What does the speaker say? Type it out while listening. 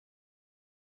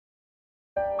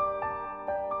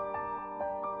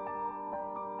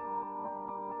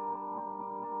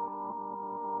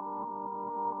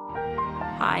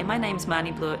Hi, my name's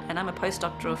Marnie Blewitt and I'm a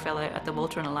postdoctoral fellow at the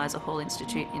Walter and Eliza Hall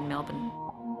Institute in Melbourne.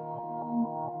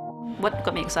 What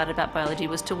got me excited about biology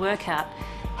was to work out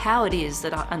how it is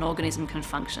that an organism can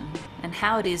function, and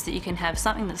how it is that you can have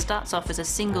something that starts off as a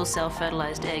single cell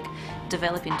fertilised egg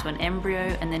develop into an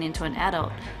embryo and then into an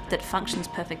adult that functions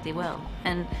perfectly well.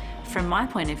 And from my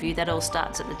point of view, that all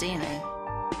starts at the DNA.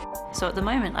 So at the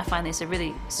moment I find this a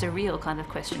really surreal kind of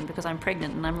question, because I'm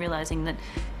pregnant and I'm realising that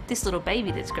this little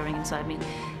baby that's growing inside me,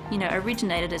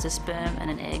 originated as a sperm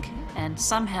and an egg, and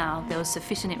somehow there was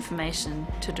sufficient information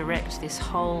to direct this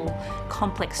whole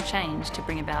complex change to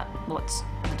bring about what's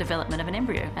the development of an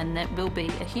embryo, and that will be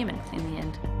a human in the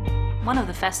end. One of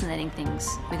the fascinating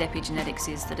things with epigenetics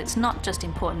is that it's not just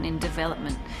important in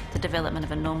development, the development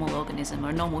of a normal organism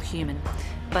or a normal human,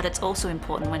 but it's also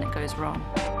important when it goes wrong.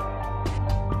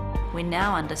 We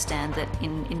now understand that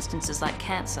in instances like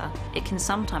cancer, it can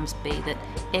sometimes be that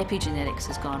epigenetics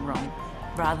has gone wrong,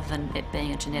 rather than it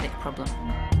being a genetic problem.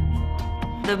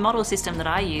 The model system that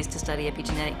I use to study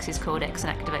epigenetics is called X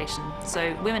inactivation.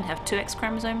 So women have 2 X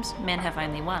chromosomes, men have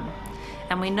only 1.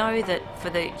 And we know that for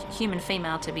the human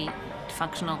female to be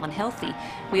functional and healthy,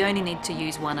 we only need to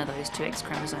use 1 of those 2 X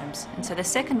chromosomes. And so the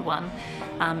second one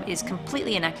is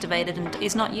completely inactivated and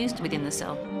is not used within the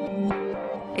cell.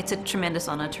 It's a tremendous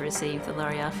honour to receive the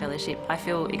LORAL Fellowship. I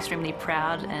feel extremely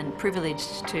proud and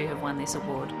privileged to have won this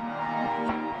award.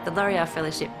 The LORAL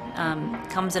Fellowship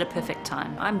comes at a perfect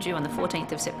time. I'm due on the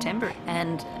 14th of September,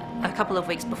 and a couple of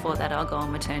weeks before that I'll go on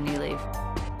maternity leave.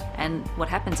 And what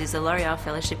happens is the LORAL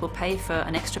Fellowship will pay for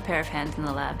an extra pair of hands in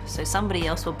the lab, so somebody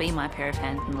else will be my pair of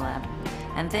hands in the lab.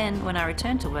 And then when I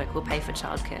return to work, we'll pay for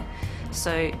childcare.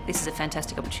 So this is a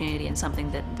fantastic opportunity and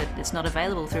something that is not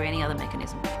available through any other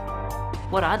mechanism.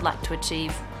 What I'd like to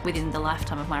achieve within the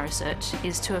lifetime of my research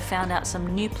is to have found out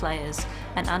some new players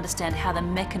and understand how the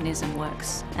mechanism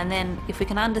works. And then if we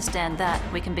can understand that,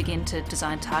 we can begin to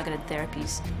design targeted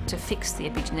therapies to fix the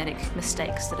epigenetic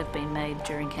mistakes that have been made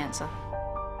during cancer.